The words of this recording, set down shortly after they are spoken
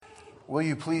Will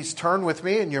you please turn with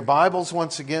me in your Bibles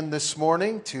once again this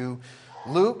morning to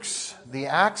Luke's The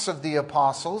Acts of the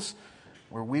Apostles,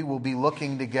 where we will be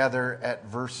looking together at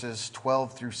verses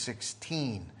 12 through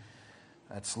 16.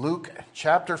 That's Acts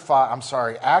chapter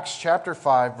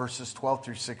 5, verses 12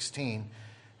 through 16.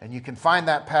 And you can find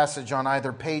that passage on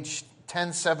either page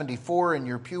 1074 in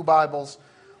your pew Bibles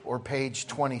or page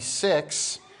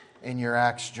 26 in your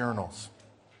Acts journals.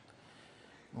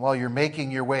 While you're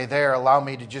making your way there, allow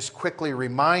me to just quickly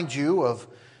remind you of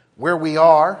where we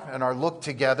are in our look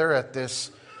together at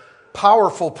this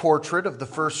powerful portrait of the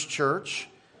first church,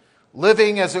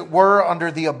 living, as it were,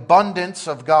 under the abundance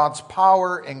of God's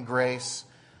power and grace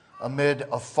amid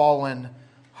a fallen,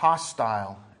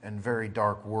 hostile, and very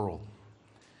dark world.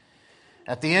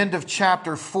 At the end of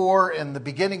chapter 4 and the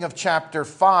beginning of chapter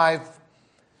 5,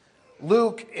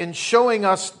 Luke, in showing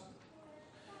us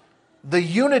the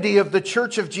unity of the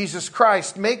Church of Jesus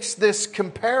Christ, makes this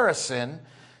comparison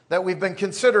that we've been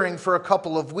considering for a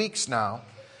couple of weeks now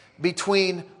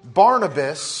between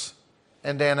Barnabas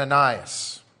and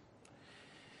Ananias.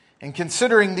 In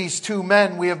considering these two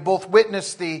men, we have both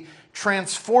witnessed the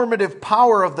transformative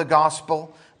power of the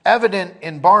gospel evident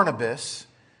in Barnabas,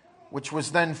 which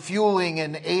was then fueling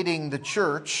and aiding the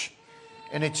church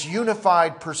in its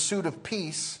unified pursuit of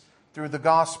peace through the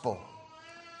gospel.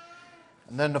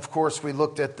 And then, of course, we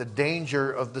looked at the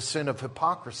danger of the sin of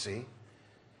hypocrisy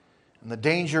and the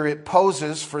danger it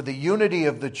poses for the unity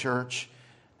of the church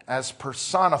as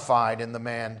personified in the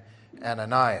man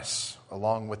Ananias,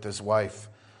 along with his wife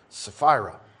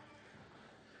Sapphira.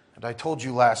 And I told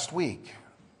you last week,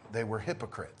 they were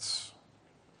hypocrites.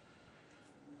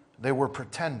 They were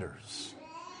pretenders.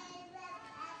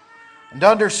 And to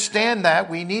understand that,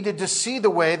 we needed to see the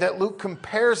way that Luke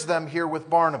compares them here with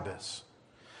Barnabas.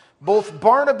 Both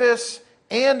Barnabas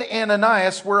and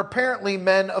Ananias were apparently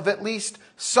men of at least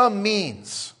some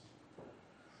means.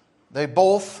 They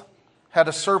both had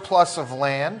a surplus of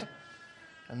land,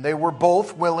 and they were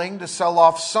both willing to sell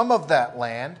off some of that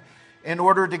land in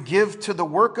order to give to the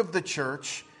work of the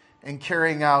church in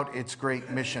carrying out its great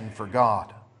mission for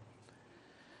God.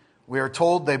 We are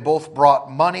told they both brought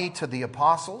money to the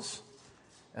apostles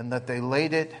and that they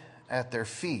laid it at their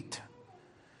feet.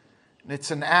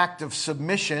 It's an act of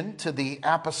submission to the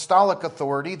apostolic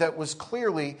authority that was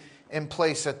clearly in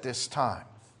place at this time.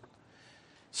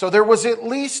 So there was at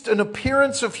least an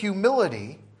appearance of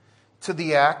humility to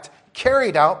the act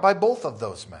carried out by both of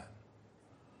those men,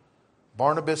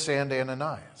 Barnabas and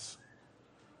Ananias.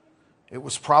 It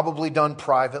was probably done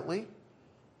privately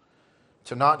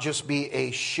to not just be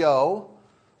a show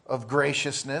of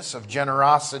graciousness, of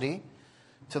generosity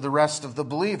to the rest of the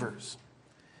believers.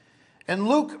 And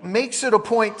Luke makes it a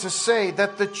point to say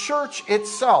that the church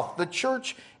itself, the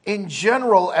church in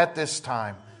general at this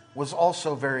time, was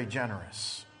also very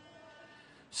generous.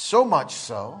 So much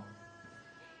so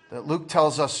that Luke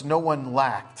tells us no one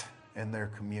lacked in their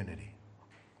community.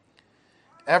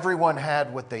 Everyone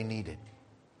had what they needed.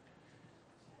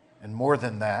 And more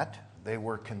than that, they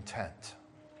were content.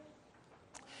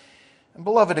 And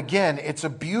beloved, again, it's a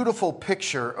beautiful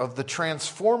picture of the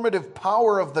transformative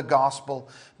power of the gospel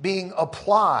being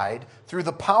applied through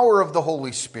the power of the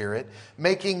Holy Spirit,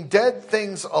 making dead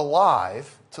things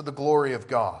alive to the glory of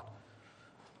God.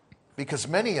 Because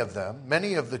many of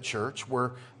the church,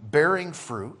 were bearing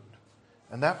fruit,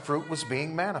 and that fruit was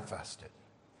being manifested.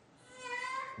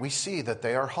 We see that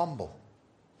they are humble.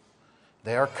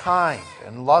 They are kind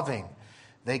and loving.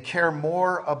 They care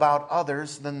more about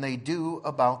others than they do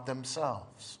about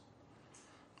themselves.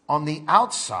 On the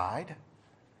outside,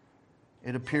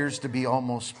 it appears to be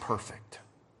almost perfect.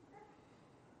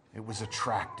 It was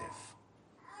attractive.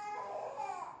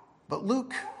 But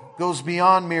Luke goes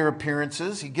beyond mere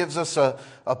appearances. He gives us a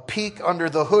peek under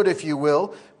the hood, if you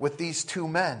will, with these two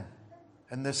men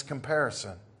in this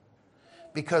comparison.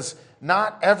 Because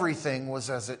not everything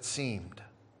was as it seemed.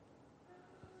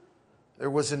 There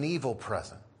was an evil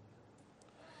present.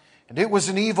 And it was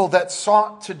an evil that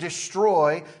sought to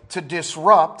destroy, to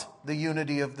disrupt the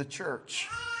unity of the church.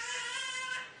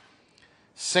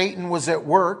 Satan was at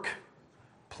work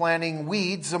planting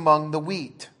weeds among the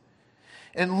wheat.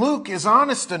 And Luke is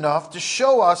honest enough to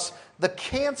show us the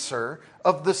cancer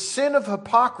of the sin of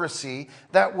hypocrisy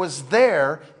that was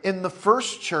there in the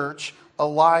first church,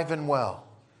 alive and well.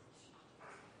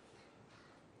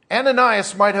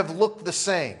 Ananias might have looked the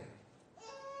same.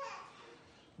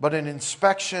 But an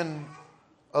inspection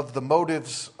of the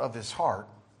motives of his heart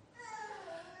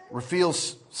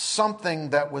reveals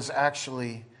something that was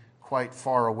actually quite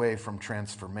far away from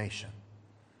transformation.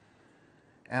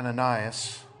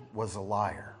 Ananias was a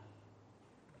liar.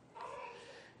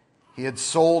 He had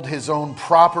sold his own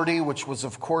property, which was,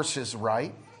 of course, his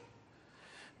right.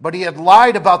 But he had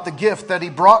lied about the gift that he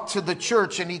brought to the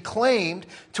church, and he claimed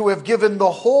to have given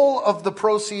the whole of the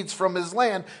proceeds from his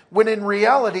land, when in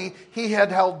reality he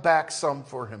had held back some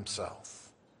for himself.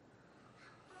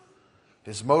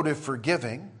 His motive for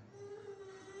giving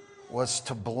was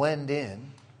to blend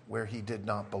in where he did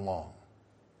not belong.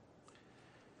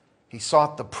 He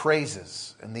sought the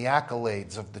praises and the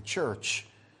accolades of the church,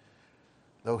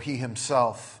 though he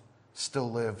himself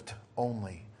still lived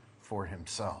only for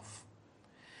himself.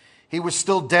 He was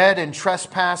still dead in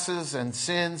trespasses and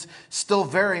sins, still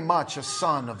very much a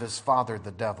son of his father,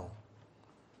 the devil.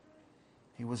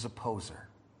 He was a poser,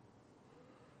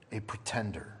 a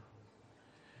pretender.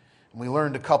 And we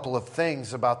learned a couple of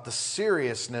things about the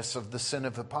seriousness of the sin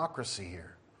of hypocrisy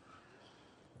here.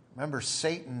 Remember,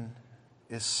 Satan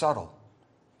is subtle.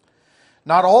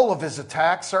 Not all of his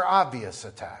attacks are obvious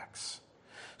attacks.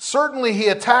 Certainly he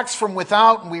attacks from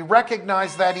without, and we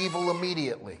recognize that evil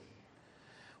immediately.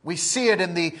 We see it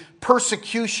in the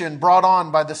persecution brought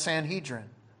on by the Sanhedrin.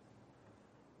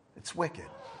 It's wicked.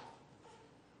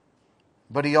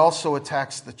 But he also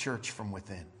attacks the church from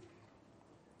within.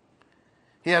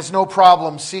 He has no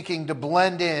problem seeking to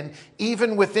blend in,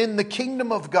 even within the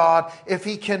kingdom of God, if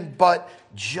he can but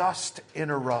just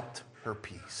interrupt her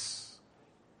peace.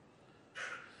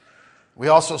 We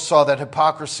also saw that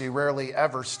hypocrisy rarely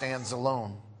ever stands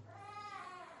alone.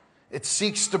 It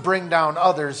seeks to bring down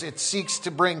others. It seeks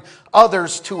to bring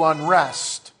others to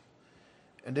unrest.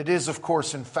 And it is, of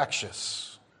course,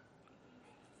 infectious.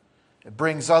 It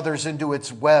brings others into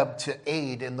its web to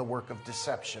aid in the work of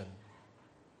deception.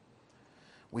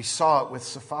 We saw it with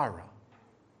Sapphira.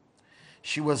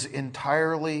 She was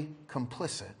entirely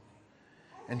complicit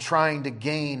in trying to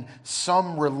gain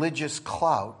some religious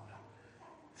clout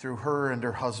through her and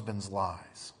her husband's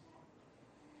lies.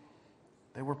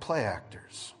 They were play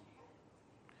actors.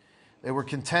 They were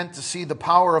content to see the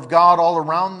power of God all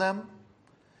around them,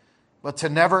 but to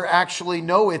never actually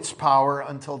know its power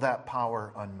until that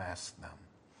power unmasked them.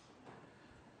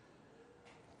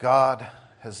 God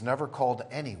has never called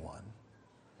anyone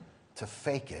to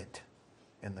fake it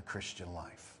in the Christian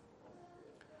life.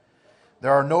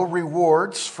 There are no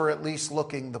rewards for at least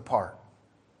looking the part.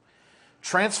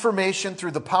 Transformation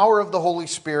through the power of the Holy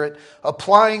Spirit,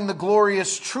 applying the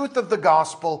glorious truth of the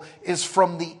gospel, is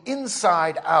from the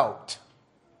inside out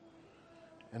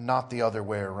and not the other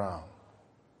way around.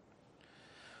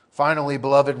 Finally,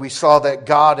 beloved, we saw that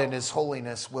God in His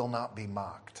holiness will not be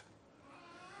mocked.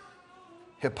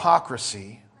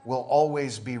 Hypocrisy will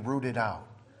always be rooted out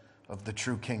of the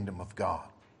true kingdom of God.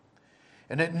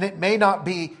 And it may not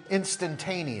be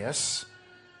instantaneous,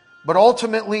 but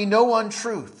ultimately no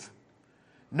untruth,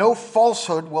 no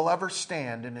falsehood will ever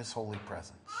stand in His holy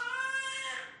presence.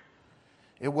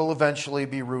 It will eventually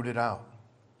be rooted out.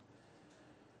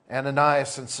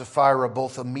 Ananias and Sapphira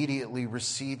both immediately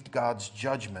received God's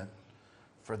judgment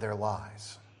for their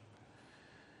lies.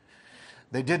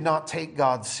 They did not take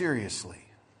God seriously.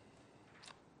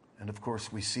 And of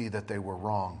course, we see that they were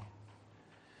wrong.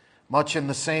 Much in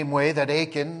the same way that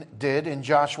Achan did in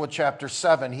Joshua chapter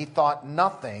 7. He thought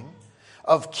nothing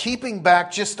of keeping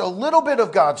back just a little bit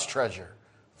of God's treasure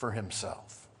for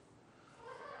himself.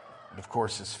 And of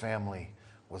course, his family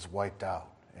was wiped out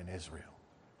in Israel.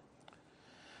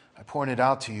 I pointed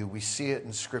out to you, we see it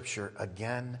in Scripture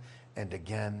again and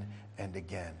again and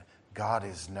again. God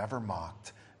is never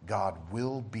mocked. God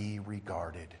will be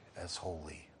regarded as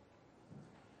holy.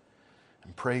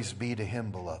 And praise be to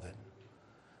Him, beloved,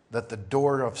 that the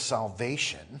door of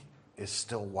salvation is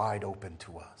still wide open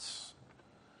to us.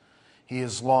 He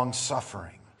is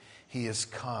long-suffering. He is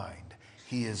kind.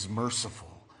 He is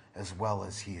merciful, as well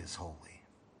as He is holy.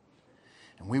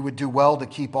 And we would do well to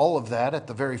keep all of that at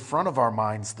the very front of our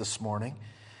minds this morning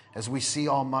as we see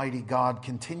Almighty God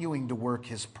continuing to work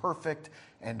His perfect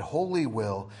and holy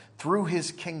will through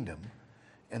His kingdom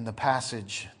in the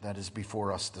passage that is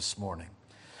before us this morning.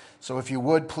 So if you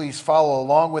would, please follow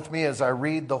along with me as I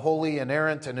read the holy,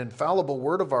 inerrant, and infallible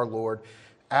word of our Lord,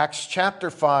 Acts chapter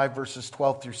 5, verses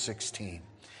 12 through 16.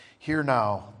 Hear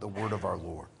now the word of our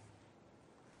Lord.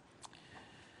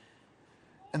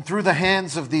 And through the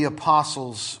hands of the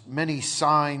apostles, many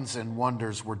signs and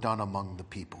wonders were done among the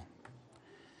people.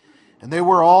 And they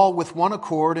were all with one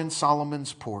accord in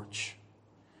Solomon's porch.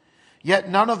 Yet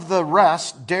none of the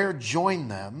rest dared join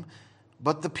them,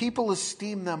 but the people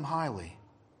esteemed them highly.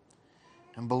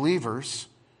 And believers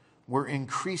were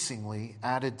increasingly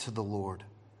added to the Lord,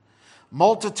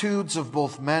 multitudes of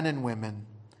both men and women,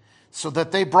 so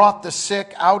that they brought the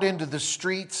sick out into the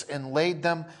streets and laid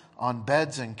them on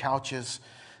beds and couches,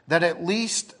 that at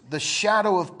least the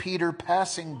shadow of Peter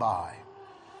passing by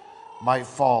might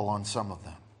fall on some of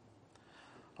them.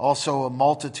 Also, a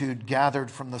multitude gathered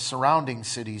from the surrounding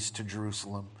cities to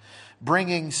Jerusalem,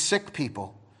 bringing sick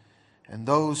people and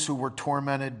those who were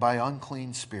tormented by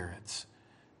unclean spirits,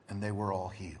 and they were all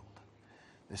healed.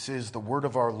 This is the word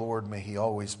of our Lord. May He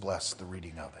always bless the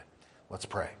reading of it. Let's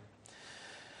pray.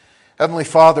 Heavenly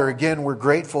Father, again, we're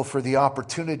grateful for the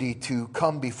opportunity to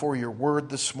come before your word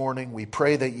this morning. We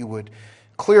pray that you would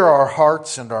clear our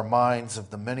hearts and our minds of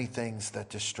the many things that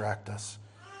distract us.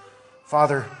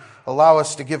 Father, allow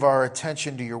us to give our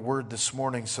attention to your word this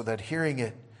morning so that hearing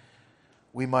it,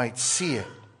 we might see it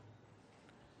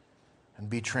and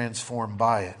be transformed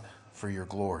by it for your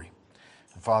glory.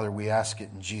 And Father, we ask it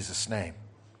in Jesus' name.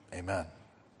 Amen.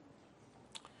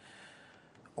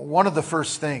 One of the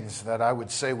first things that I would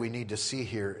say we need to see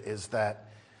here is that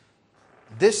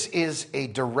this is a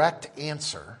direct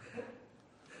answer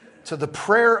to the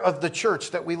prayer of the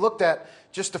church that we looked at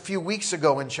just a few weeks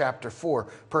ago in chapter 4.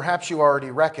 Perhaps you already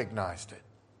recognized it.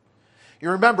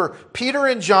 You remember, Peter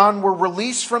and John were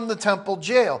released from the temple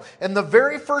jail, and the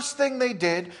very first thing they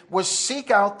did was seek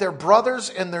out their brothers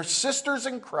and their sisters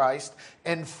in Christ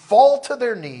and fall to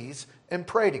their knees and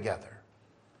pray together.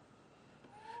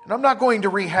 And I'm not going to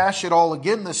rehash it all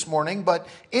again this morning, but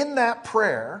in that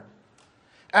prayer,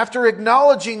 after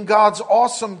acknowledging God's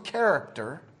awesome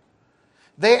character,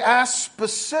 they asked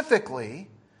specifically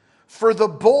for the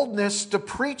boldness to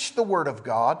preach the Word of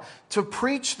God, to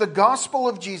preach the gospel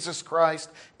of Jesus Christ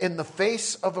in the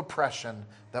face of oppression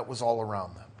that was all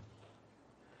around them.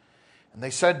 And they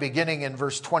said, beginning in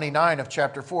verse 29 of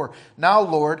chapter 4, "Now,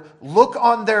 Lord, look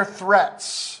on their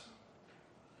threats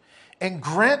and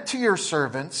grant to your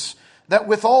servants that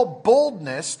with all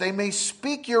boldness they may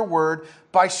speak your word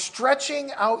by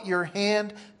stretching out your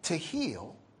hand to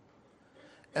heal,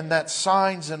 and that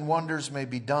signs and wonders may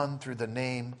be done through the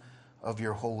name of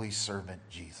your holy servant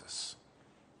Jesus."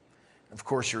 Of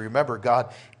course, you remember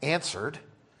God answered.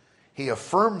 He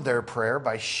affirmed their prayer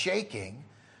by shaking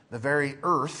the very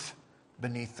earth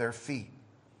beneath their feet.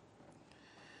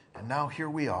 And now here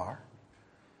we are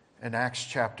in Acts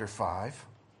chapter 5.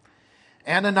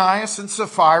 Ananias and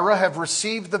Sapphira have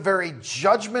received the very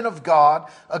judgment of God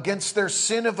against their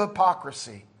sin of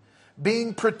hypocrisy,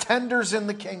 being pretenders in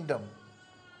the kingdom.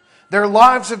 Their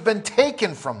lives have been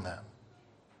taken from them.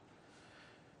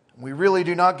 We really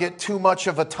do not get too much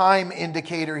of a time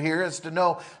indicator here as to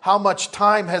know how much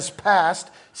time has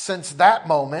passed since that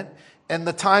moment and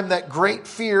the time that great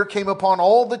fear came upon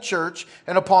all the church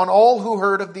and upon all who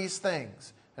heard of these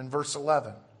things in verse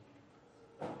 11.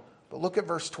 But look at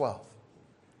verse 12.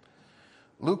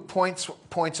 Luke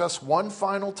points us one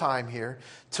final time here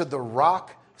to the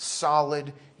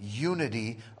rock-solid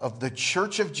unity of the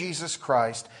Church of Jesus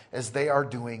Christ as they are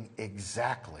doing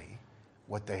exactly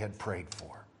what they had prayed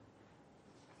for.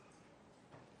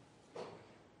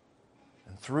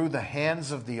 And through the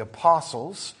hands of the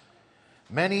apostles,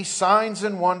 many signs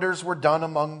and wonders were done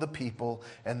among the people,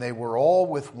 and they were all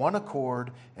with one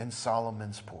accord in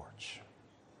Solomon's porch.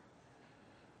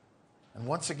 And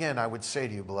once again, I would say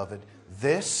to you, beloved,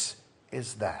 this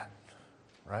is that,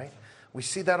 right? We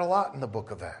see that a lot in the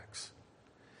book of Acts.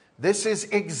 This is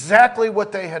exactly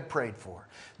what they had prayed for.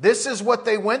 This is what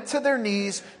they went to their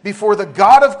knees before the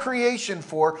God of creation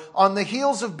for, on the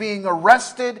heels of being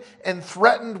arrested and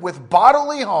threatened with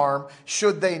bodily harm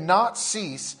should they not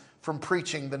cease from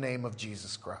preaching the name of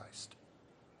Jesus Christ.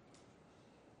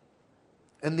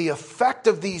 And the effect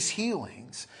of these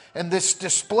healings and this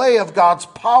display of God's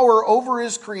power over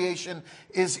His creation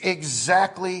is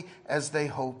exactly as they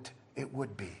hoped it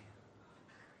would be.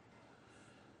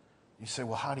 You say,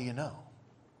 well, how do you know?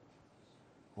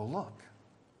 Well, look.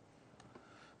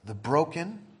 The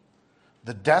broken,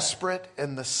 the desperate,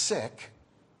 and the sick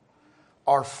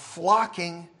are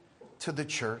flocking to the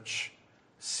church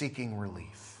seeking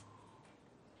relief.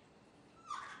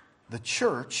 The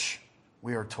church,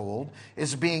 we are told,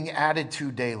 is being added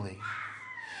to daily.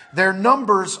 Their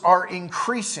numbers are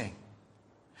increasing.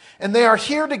 And they are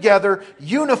here together,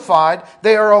 unified.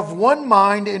 They are of one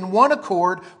mind, in one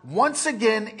accord, once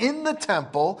again in the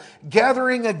temple,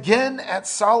 gathering again at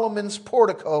Solomon's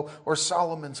portico or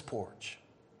Solomon's porch.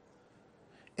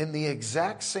 In the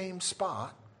exact same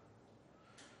spot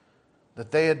that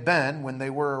they had been when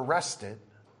they were arrested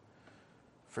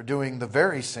for doing the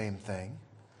very same thing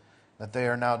that they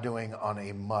are now doing on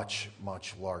a much,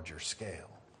 much larger scale.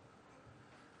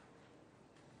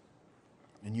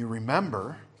 And you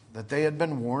remember that they had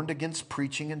been warned against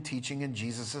preaching and teaching in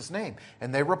Jesus' name.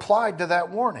 And they replied to that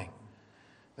warning.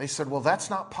 They said, well, that's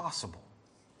not possible.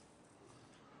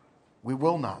 We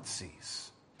will not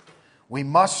cease. We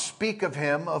must speak of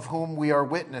him of whom we are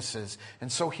witnesses.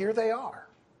 And so here they are.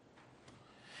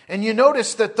 And you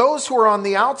notice that those who are on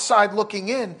the outside looking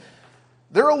in,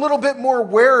 they're a little bit more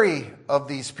wary of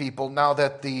these people now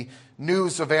that the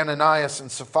news of Ananias and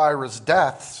Sapphira's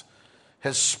deaths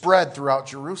has spread throughout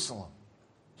Jerusalem.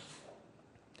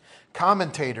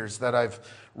 Commentators that I've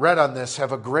read on this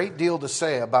have a great deal to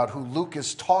say about who Luke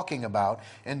is talking about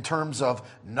in terms of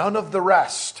none of the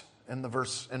rest in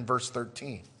verse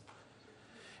 13.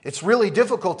 It's really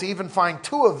difficult to even find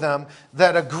two of them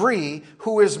that agree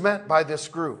who is meant by this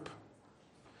group.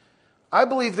 I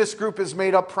believe this group is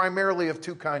made up primarily of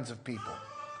two kinds of people.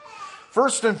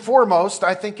 First and foremost,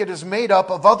 I think it is made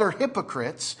up of other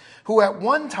hypocrites who at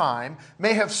one time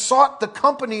may have sought the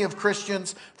company of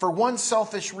Christians for one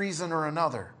selfish reason or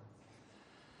another.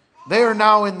 They are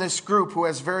now in this group who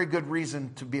has very good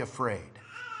reason to be afraid,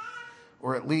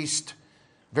 or at least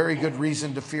very good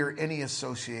reason to fear any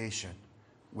association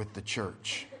with the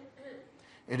church.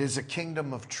 It is a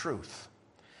kingdom of truth,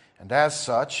 and as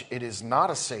such, it is not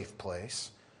a safe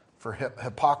place for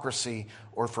hypocrisy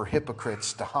or for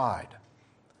hypocrites to hide.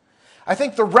 I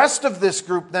think the rest of this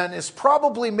group then is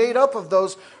probably made up of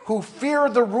those who fear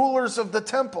the rulers of the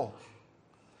temple,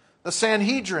 the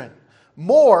Sanhedrin,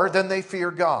 more than they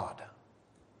fear God.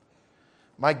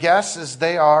 My guess is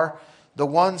they are the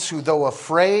ones who, though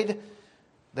afraid,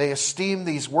 they esteem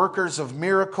these workers of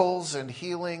miracles and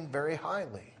healing very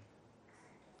highly.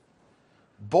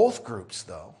 Both groups,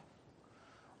 though,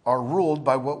 are ruled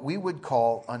by what we would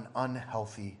call an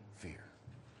unhealthy fear,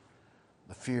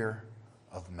 the fear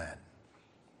of men.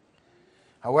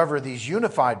 However, these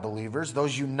unified believers,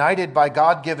 those united by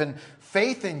God-given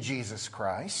faith in Jesus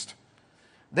Christ,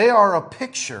 they are a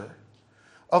picture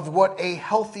of what a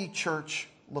healthy church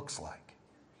looks like.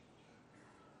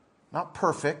 Not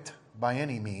perfect by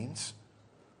any means,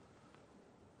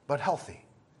 but healthy.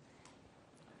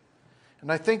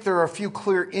 And I think there are a few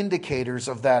clear indicators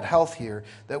of that health here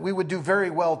that we would do very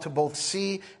well to both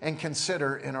see and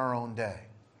consider in our own day.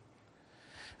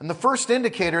 And the first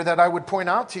indicator that I would point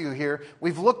out to you here,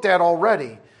 we've looked at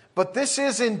already, but this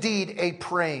is indeed a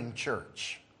praying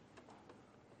church.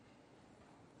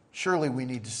 Surely we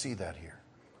need to see that here.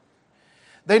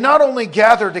 They not only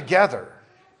gather together,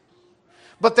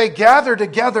 but they gather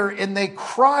together and they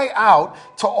cry out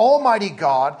to Almighty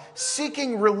God,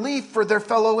 seeking relief for their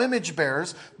fellow image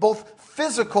bearers, both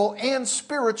physical and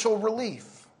spiritual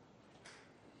relief.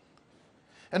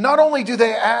 And not only do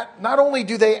they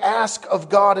ask of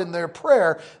God in their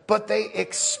prayer, but they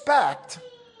expect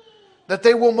that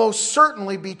they will most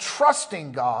certainly be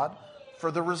trusting God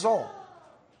for the result.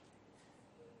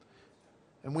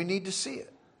 And we need to see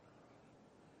it.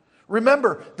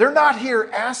 Remember, they're not here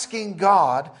asking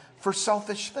God for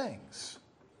selfish things.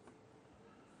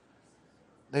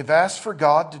 They've asked for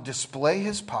God to display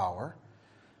His power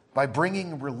by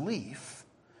bringing relief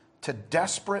to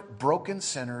desperate, broken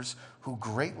sinners who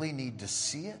greatly need to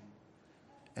see it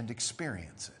and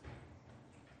experience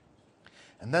it.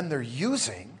 And then they're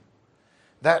using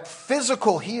that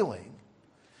physical healing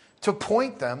to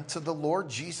point them to the Lord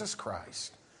Jesus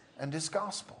Christ and His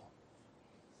gospel.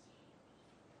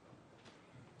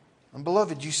 And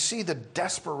beloved, you see the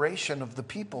desperation of the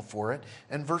people for it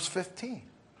in verse 15.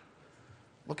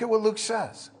 Look at what Luke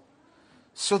says.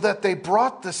 So that they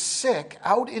brought the sick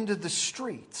out into the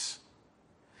streets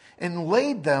and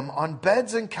laid them on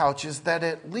beds and couches, that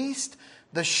at least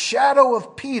the shadow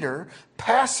of Peter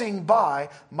passing by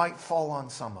might fall on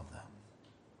some of them.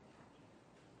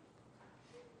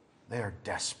 They are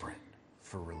desperate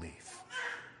for relief.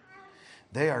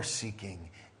 They are seeking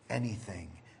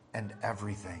anything and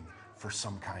everything for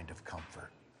some kind of comfort.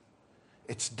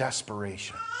 It's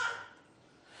desperation.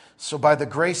 So by the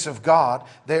grace of God,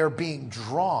 they are being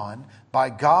drawn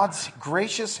by God's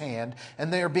gracious hand,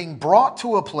 and they are being brought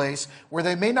to a place where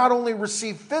they may not only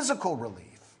receive physical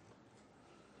relief,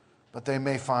 but they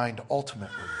may find ultimate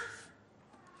relief,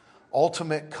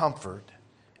 ultimate comfort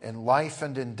in life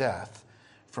and in death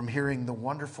from hearing the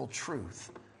wonderful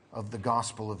truth of the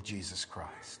gospel of Jesus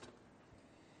Christ.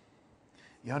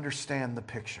 You understand the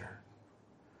picture.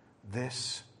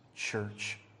 This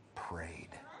church prayed.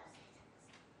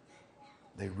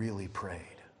 They really prayed.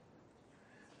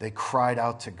 They cried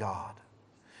out to God.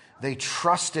 They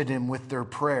trusted Him with their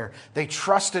prayer. They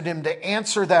trusted Him to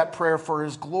answer that prayer for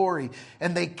His glory.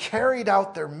 And they carried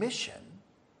out their mission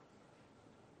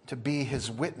to be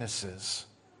His witnesses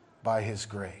by His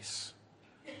grace.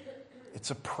 It's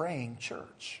a praying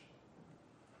church,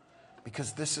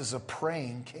 because this is a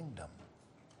praying kingdom.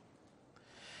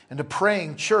 And a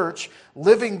praying church,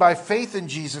 living by faith in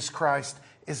Jesus Christ,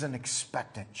 is an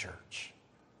expectant church.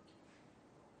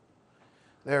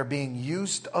 They are being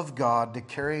used of God to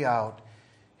carry out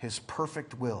His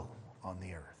perfect will on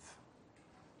the earth.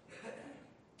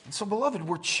 And so, beloved,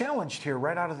 we're challenged here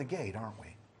right out of the gate, aren't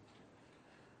we?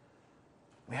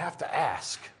 We have to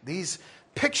ask. These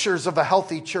pictures of a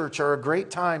healthy church are a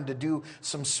great time to do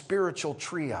some spiritual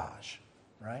triage,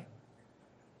 right?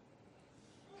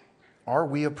 Are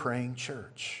we a praying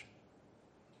church?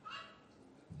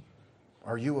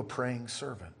 Are you a praying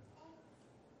servant?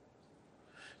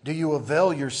 Do you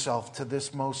avail yourself to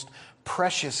this most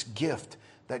precious gift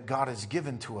that God has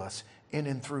given to us in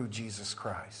and through Jesus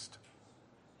Christ?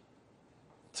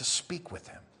 To speak with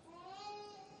Him.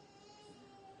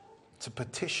 To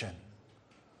petition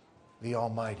the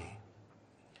Almighty.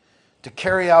 To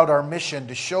carry out our mission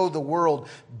to show the world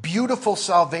beautiful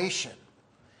salvation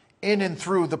in and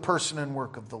through the person and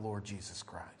work of the Lord Jesus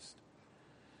Christ.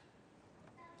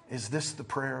 Is this the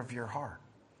prayer of your heart?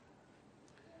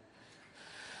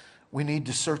 We need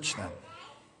to search them.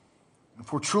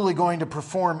 If we're truly going to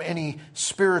perform any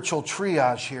spiritual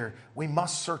triage here, we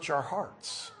must search our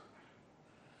hearts.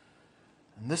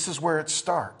 And this is where it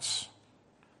starts.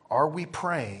 Are we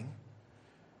praying?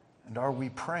 And are we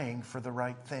praying for the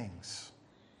right things?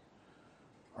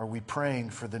 Are we praying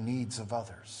for the needs of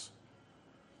others?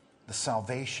 The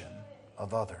salvation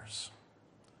of others?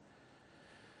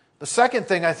 The second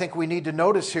thing I think we need to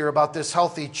notice here about this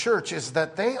healthy church is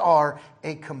that they are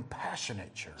a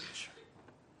compassionate church.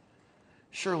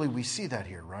 Surely we see that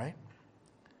here, right?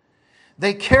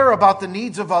 They care about the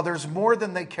needs of others more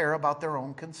than they care about their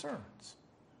own concerns.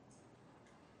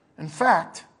 In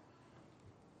fact,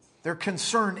 their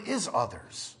concern is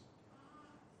others.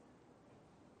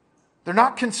 They're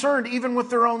not concerned even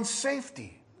with their own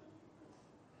safety.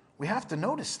 We have to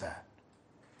notice that.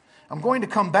 I'm going to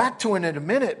come back to it in a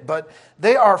minute, but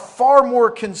they are far more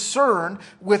concerned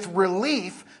with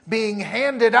relief being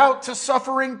handed out to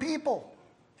suffering people.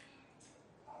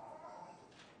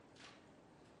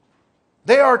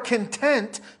 They are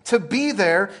content to be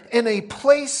there in a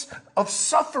place of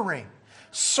suffering,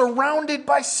 surrounded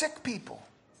by sick people,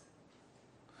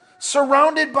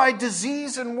 surrounded by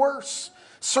disease and worse,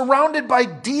 surrounded by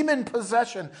demon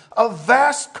possession, a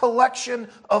vast collection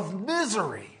of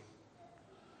misery.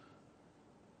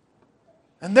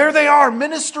 And there they are,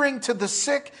 ministering to the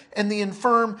sick and the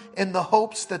infirm in the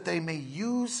hopes that they may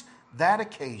use that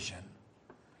occasion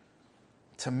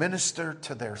to minister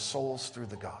to their souls through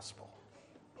the gospel.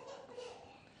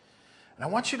 And I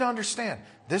want you to understand,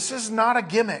 this is not a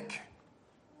gimmick.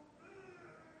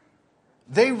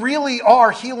 They really are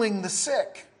healing the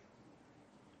sick.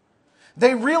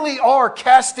 They really are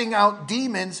casting out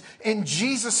demons in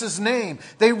Jesus' name.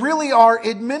 They really are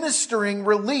administering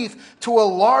relief to a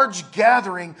large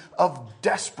gathering of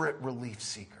desperate relief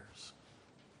seekers.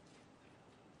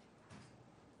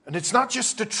 And it's not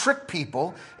just to trick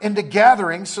people into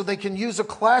gathering so they can use a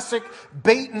classic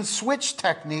bait and switch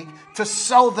technique to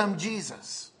sell them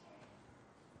Jesus.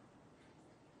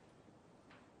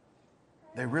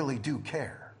 They really do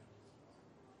care.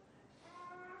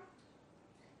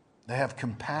 They have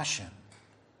compassion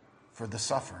for the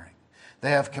suffering.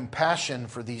 They have compassion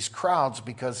for these crowds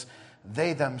because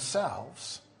they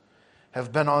themselves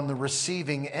have been on the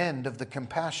receiving end of the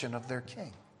compassion of their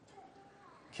King,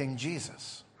 King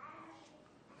Jesus.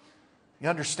 You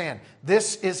understand,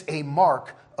 this is a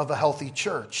mark of a healthy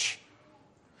church.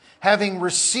 Having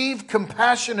received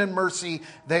compassion and mercy,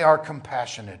 they are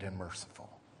compassionate and merciful.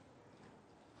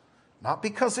 Not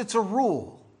because it's a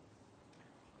rule,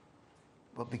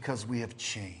 but because we have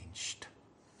changed.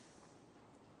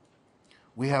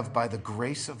 We have, by the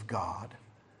grace of God,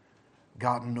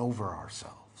 gotten over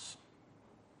ourselves.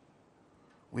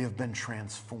 We have been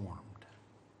transformed.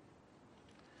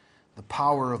 The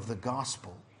power of the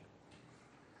gospel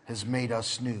has made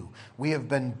us new. We have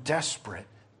been desperate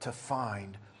to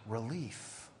find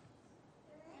relief.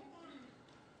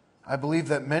 I believe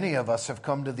that many of us have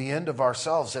come to the end of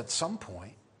ourselves at some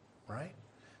point, right?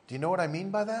 Do you know what I mean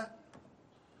by that?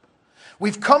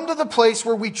 We've come to the place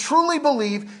where we truly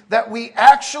believe that we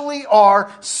actually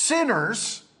are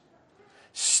sinners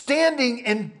standing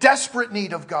in desperate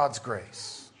need of God's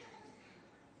grace.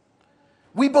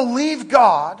 We believe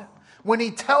God when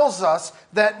He tells us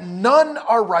that none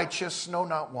are righteous, no,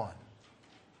 not one.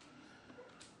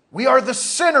 We are the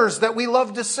sinners that we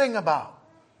love to sing about.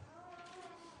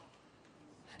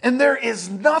 And there is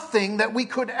nothing that we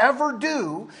could ever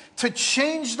do to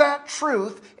change that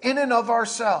truth in and of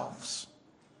ourselves.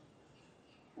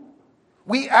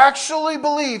 We actually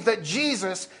believe that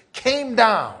Jesus came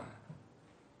down,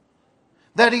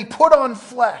 that He put on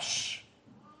flesh,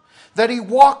 that He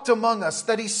walked among us,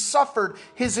 that He suffered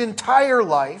His entire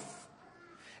life,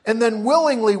 and then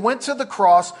willingly went to the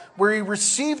cross where he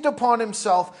received upon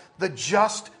himself the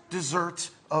just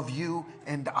deserts of you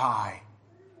and I.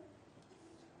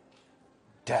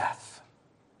 Death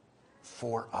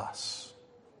for us.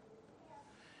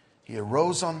 He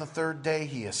arose on the third day.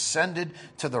 He ascended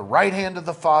to the right hand of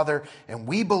the Father. And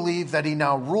we believe that he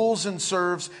now rules and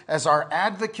serves as our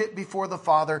advocate before the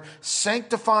Father,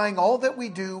 sanctifying all that we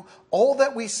do, all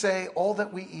that we say, all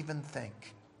that we even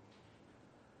think.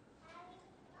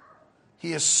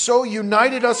 He has so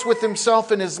united us with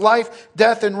himself in his life,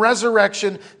 death, and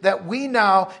resurrection that we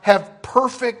now have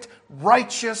perfect,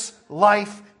 righteous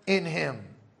life in him.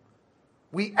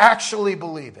 We actually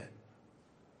believe it.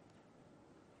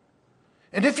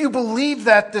 And if you believe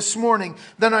that this morning,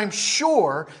 then I'm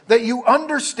sure that you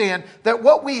understand that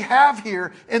what we have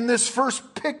here in this first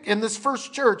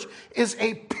church is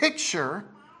a picture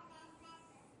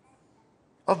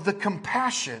of the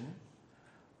compassion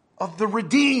of the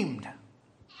redeemed.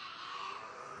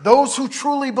 Those who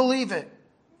truly believe it.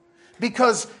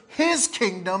 Because his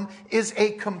kingdom is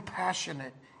a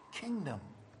compassionate kingdom.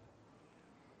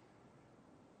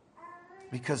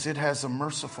 Because it has a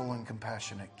merciful and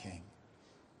compassionate king.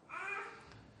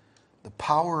 The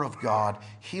power of God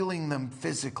healing them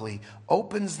physically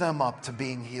opens them up to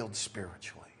being healed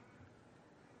spiritually.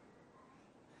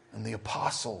 And the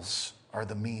apostles are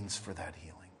the means for that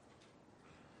healing.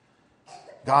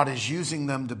 God is using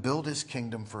them to build his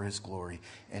kingdom for his glory.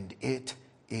 And it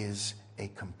is a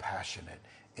compassionate,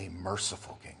 a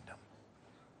merciful kingdom.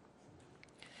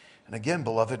 And again,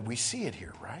 beloved, we see it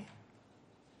here, right?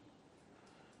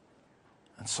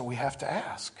 And so we have to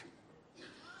ask,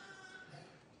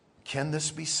 can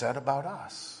this be said about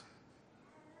us?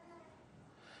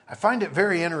 I find it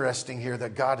very interesting here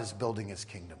that God is building his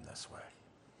kingdom this way.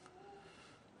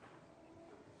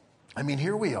 I mean,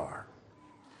 here we are,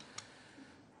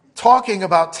 talking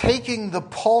about taking the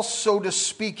pulse, so to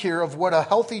speak, here of what a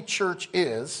healthy church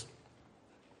is.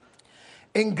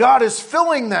 And God is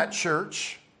filling that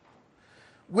church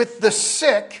with the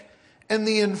sick and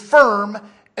the infirm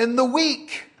and the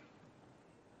weak.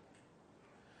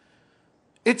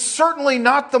 It's certainly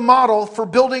not the model for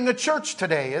building a church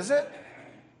today, is it?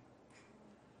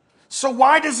 So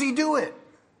why does he do it?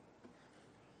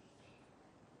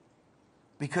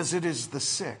 Because it is the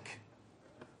sick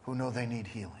who know they need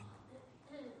healing.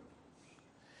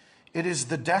 It is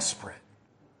the desperate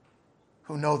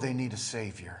who know they need a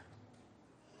Savior.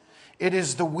 It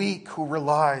is the weak who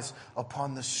relies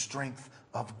upon the strength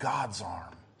of God's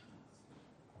arm.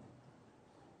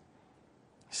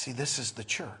 See, this is the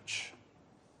church.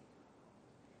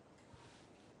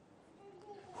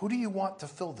 Who do you want to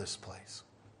fill this place?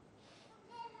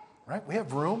 Right? We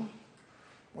have room.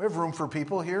 We have room for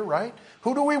people here, right?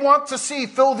 Who do we want to see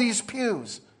fill these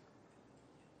pews?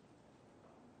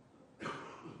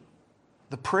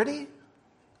 The pretty?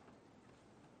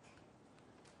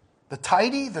 The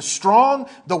tidy? The strong?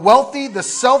 The wealthy? The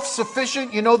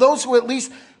self-sufficient? You know, those who at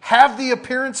least have the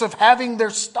appearance of having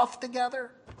their stuff together?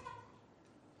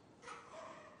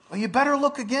 Well, you better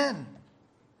look again.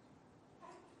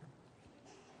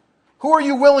 Who are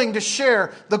you willing to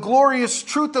share the glorious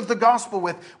truth of the gospel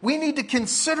with? We need to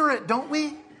consider it, don't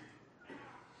we?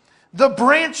 The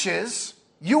branches,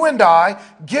 you and I,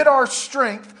 get our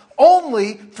strength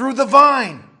only through the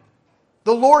vine,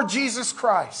 the Lord Jesus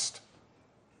Christ.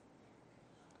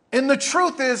 And the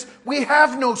truth is, we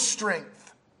have no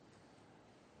strength.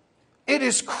 It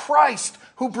is Christ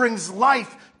who brings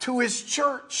life to his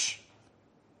church.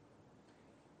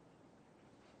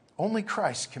 Only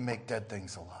Christ can make dead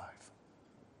things alive.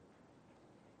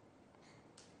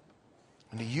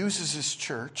 And he uses his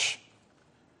church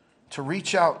to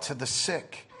reach out to the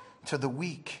sick, to the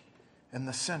weak, and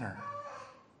the sinner.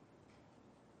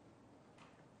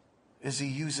 Is he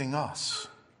using us?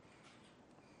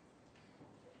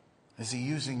 Is he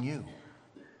using you?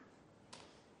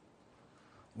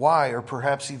 Why, or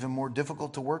perhaps even more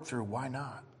difficult to work through, why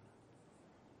not?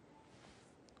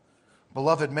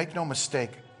 Beloved, make no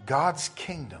mistake, God's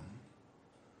kingdom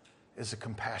is a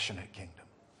compassionate kingdom.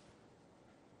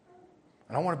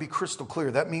 And I want to be crystal clear.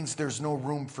 That means there's no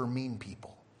room for mean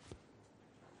people.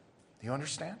 Do you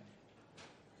understand?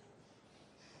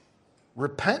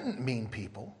 Repentant mean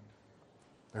people,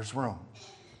 there's room.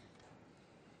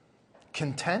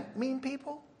 Content mean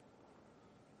people,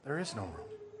 there is no room.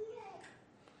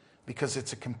 Because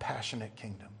it's a compassionate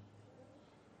kingdom.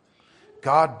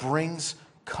 God brings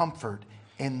comfort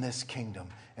in this kingdom.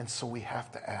 And so we have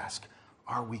to ask,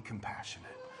 are we compassionate?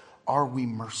 Are we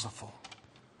merciful?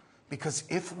 Because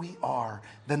if we are,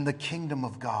 then the kingdom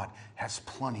of God has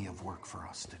plenty of work for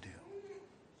us to do.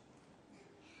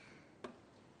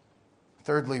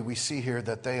 Thirdly, we see here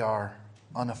that they are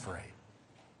unafraid.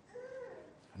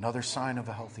 Another sign of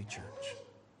a healthy church.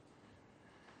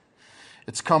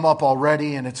 It's come up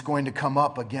already, and it's going to come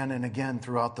up again and again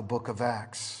throughout the book of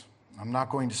Acts. I'm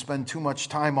not going to spend too much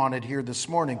time on it here this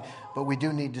morning, but we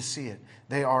do need to see it.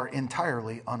 They are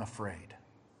entirely unafraid.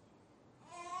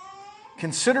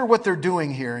 Consider what they're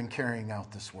doing here in carrying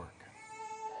out this work.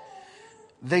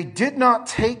 They did not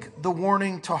take the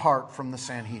warning to heart from the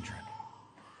Sanhedrin,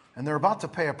 and they're about to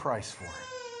pay a price for it.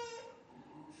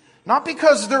 Not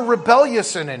because they're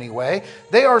rebellious in any way.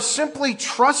 They are simply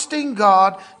trusting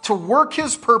God to work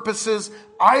His purposes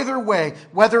either way,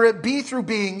 whether it be through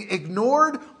being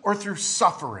ignored or through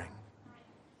suffering.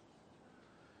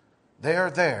 They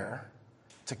are there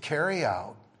to carry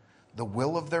out the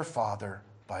will of their Father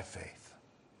by faith.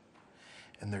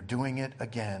 And they're doing it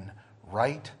again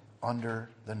right under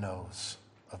the nose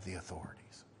of the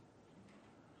authorities.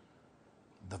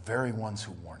 The very ones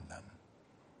who warned them,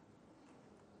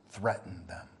 threatened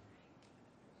them.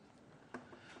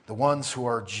 The ones who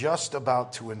are just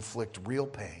about to inflict real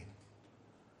pain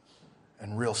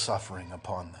and real suffering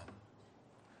upon them.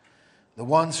 The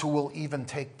ones who will even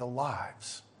take the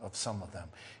lives of some of them.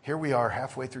 Here we are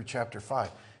halfway through chapter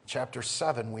 5. Chapter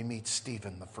 7, we meet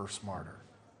Stephen, the first martyr.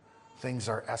 Things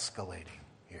are escalating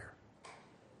here.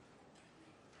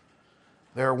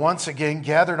 They are once again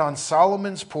gathered on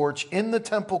Solomon's porch in the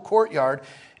temple courtyard,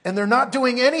 and they're not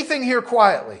doing anything here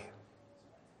quietly.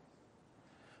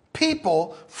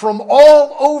 People from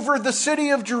all over the city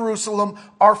of Jerusalem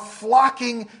are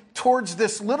flocking towards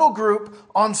this little group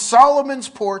on Solomon's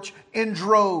porch in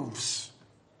droves.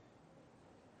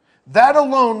 That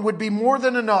alone would be more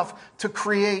than enough to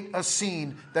create a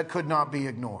scene that could not be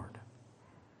ignored.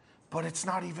 But it's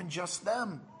not even just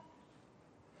them.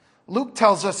 Luke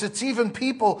tells us it's even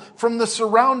people from the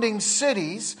surrounding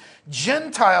cities,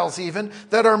 Gentiles even,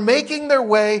 that are making their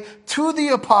way to the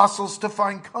apostles to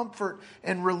find comfort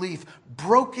and relief.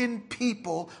 Broken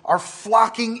people are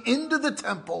flocking into the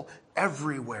temple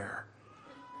everywhere.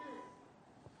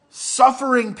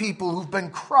 Suffering people who've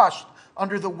been crushed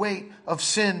under the weight of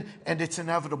sin and its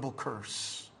inevitable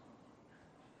curse.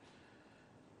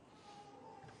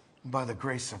 By the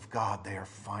grace of God, they are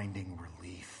finding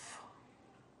relief.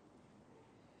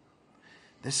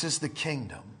 This is the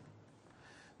kingdom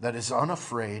that is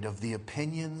unafraid of the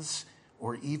opinions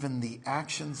or even the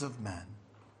actions of men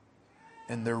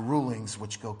and their rulings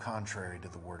which go contrary to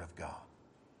the Word of God.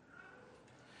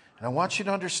 And I want you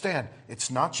to understand,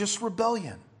 it's not just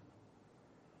rebellion.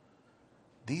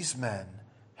 These men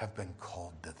have been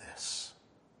called to this.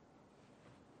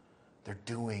 They're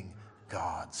doing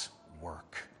God's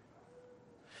work.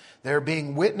 They're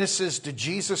being witnesses to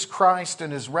Jesus Christ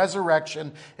and His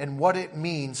resurrection and what it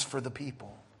means for the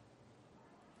people.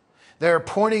 They're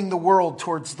pointing the world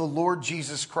towards the Lord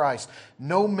Jesus Christ.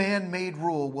 No man-made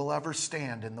rule will ever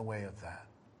stand in the way of that.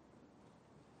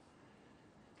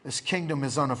 This kingdom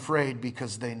is unafraid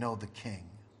because they know the King.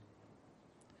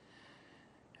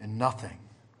 And nothing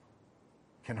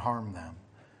can harm them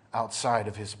outside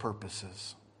of His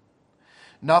purposes.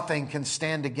 Nothing can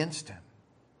stand against Him.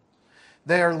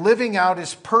 They are living out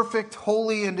His perfect,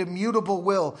 holy, and immutable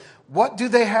will. What do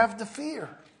they have to fear?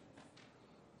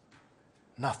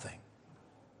 Nothing.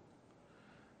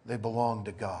 They belong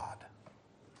to God.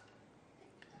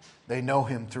 They know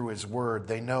Him through His Word.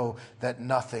 They know that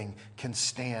nothing can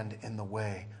stand in the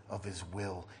way of His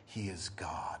will. He is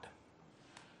God.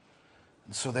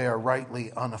 And so they are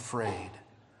rightly unafraid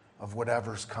of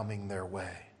whatever's coming their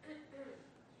way.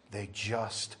 They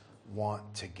just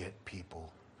want to get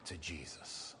people to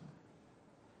Jesus.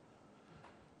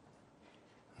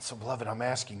 And so, beloved, I'm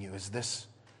asking you, is this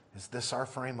our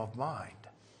frame of mind?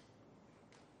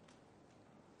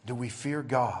 Do we fear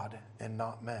God and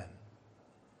not men?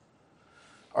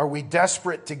 Are we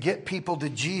desperate to get people to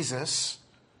Jesus,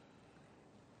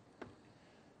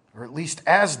 or at least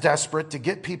as desperate to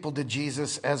get people to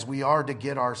Jesus as we are to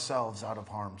get ourselves out of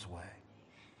harm's way?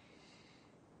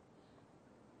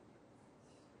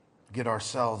 Get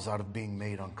ourselves out of being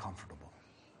made uncomfortable.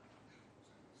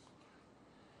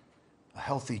 A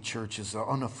healthy church is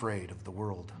unafraid of the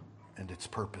world and its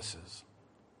purposes.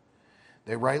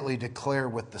 They rightly declare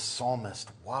with the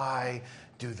psalmist, "Why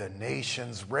do the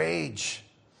nations rage?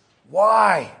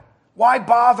 Why? Why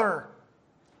bother?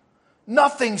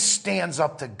 Nothing stands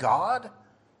up to God."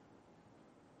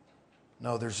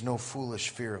 No, there's no foolish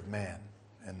fear of man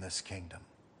in this kingdom.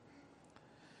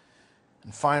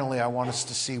 And finally, I want us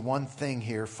to see one thing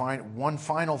here, one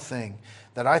final thing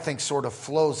that I think sort of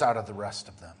flows out of the rest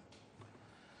of them.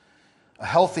 A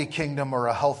healthy kingdom or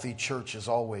a healthy church is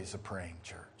always a praying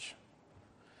church.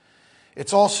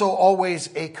 It's also always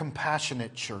a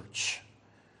compassionate church,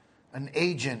 an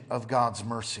agent of God's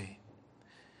mercy.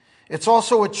 It's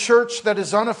also a church that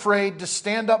is unafraid to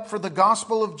stand up for the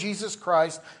gospel of Jesus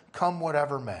Christ, come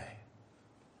whatever may.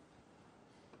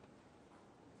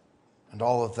 And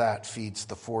all of that feeds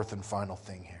the fourth and final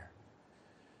thing here.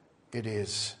 It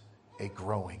is a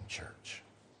growing church,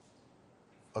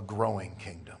 a growing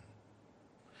kingdom.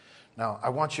 Now, I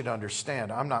want you to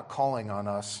understand, I'm not calling on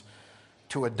us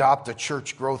to adopt a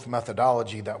church growth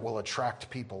methodology that will attract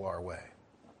people our way.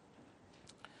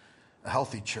 A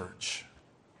healthy church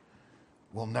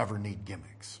will never need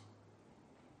gimmicks.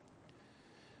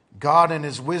 God in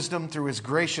His wisdom, through His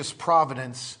gracious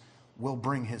providence, will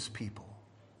bring His people.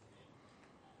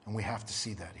 And we have to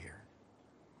see that here.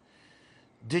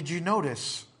 Did you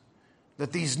notice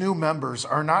that these new members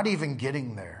are not even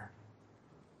getting there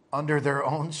under their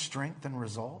own strength and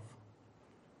resolve?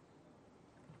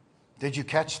 Did you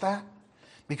catch that?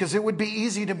 Because it would be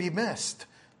easy to be missed.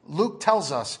 Luke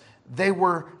tells us they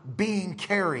were being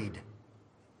carried.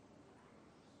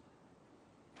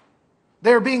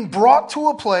 They're being brought to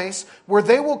a place where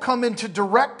they will come into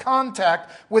direct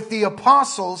contact with the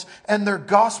apostles and their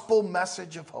gospel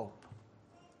message of hope.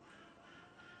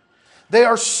 They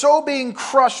are so being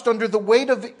crushed under the weight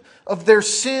of their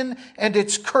sin and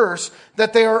its curse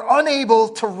that they are unable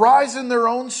to rise in their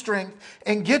own strength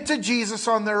and get to Jesus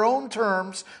on their own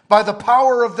terms by the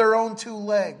power of their own two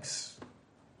legs.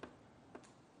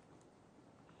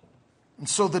 And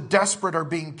so the desperate are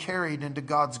being carried into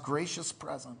God's gracious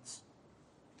presence.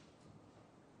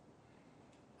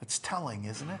 It's telling,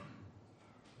 isn't it?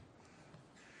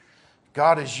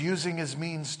 God is using His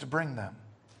means to bring them.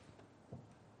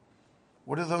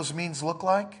 What do those means look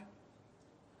like?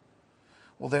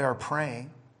 Well, they are praying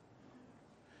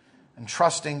and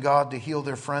trusting God to heal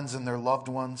their friends and their loved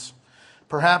ones.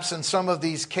 Perhaps in some of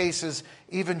these cases,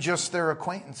 even just their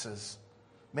acquaintances,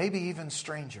 maybe even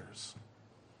strangers.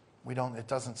 It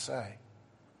doesn't say.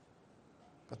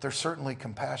 But they're certainly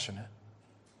compassionate.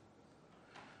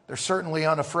 They're certainly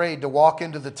unafraid to walk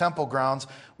into the temple grounds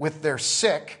with their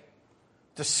sick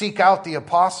to seek out the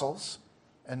apostles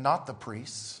and not the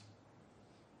priests.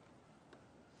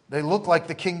 They look like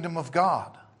the kingdom of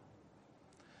God.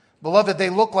 Beloved, they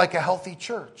look like a healthy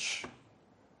church.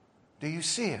 Do you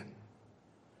see it?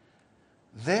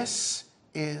 This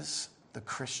is the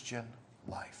Christian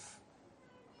life.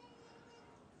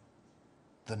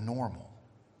 The normal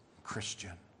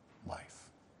Christian life.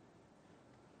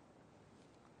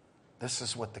 This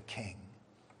is what the King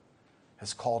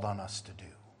has called on us to do.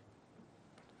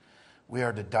 We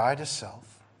are to die to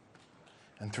self,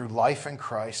 and through life in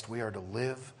Christ, we are to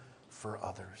live for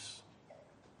others.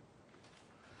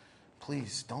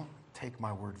 Please don't take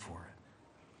my word for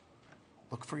it.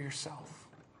 Look for yourself.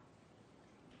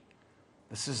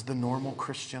 This is the normal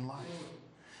Christian life.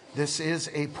 This is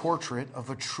a portrait of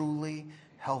a truly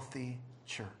healthy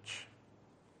church.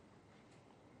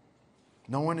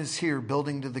 No one is here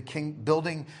building the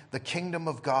kingdom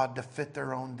of God to fit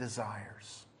their own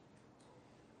desires.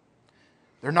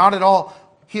 They're not at all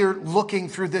here looking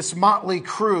through this motley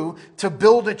crew to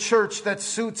build a church that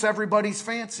suits everybody's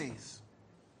fancies.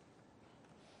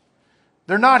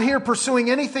 They're not here pursuing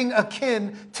anything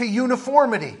akin to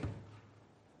uniformity.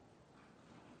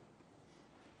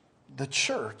 The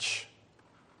church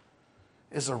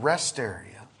is a rest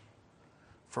area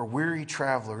for weary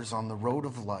travelers on the road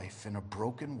of life in a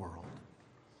broken world,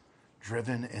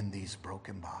 driven in these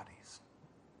broken bodies.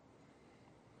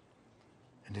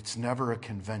 And it's never a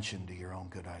convention to your own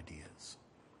good ideas.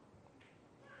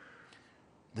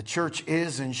 The church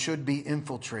is and should be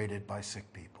infiltrated by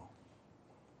sick people,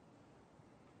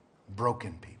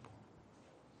 broken people,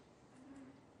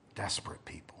 desperate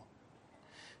people,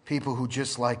 people who,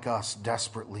 just like us,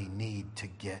 desperately need to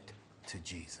get to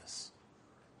Jesus.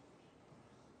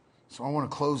 So I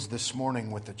want to close this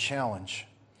morning with a challenge.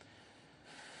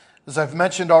 As I've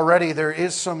mentioned already, there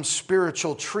is some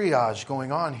spiritual triage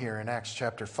going on here in Acts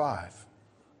chapter 5.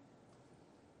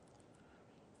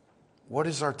 What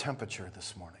is our temperature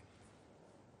this morning?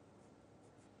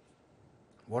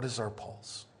 What is our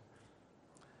pulse?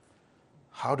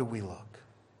 How do we look?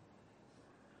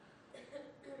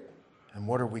 And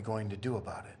what are we going to do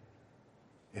about it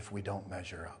if we don't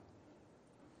measure up?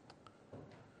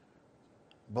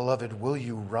 Beloved, will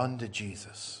you run to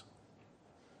Jesus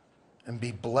and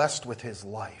be blessed with His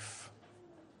life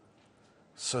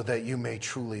so that you may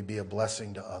truly be a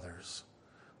blessing to others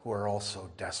who are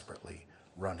also desperately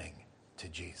running to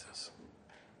Jesus?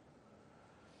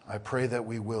 I pray that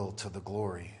we will, to the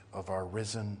glory of our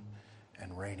risen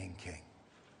and reigning King.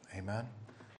 Amen.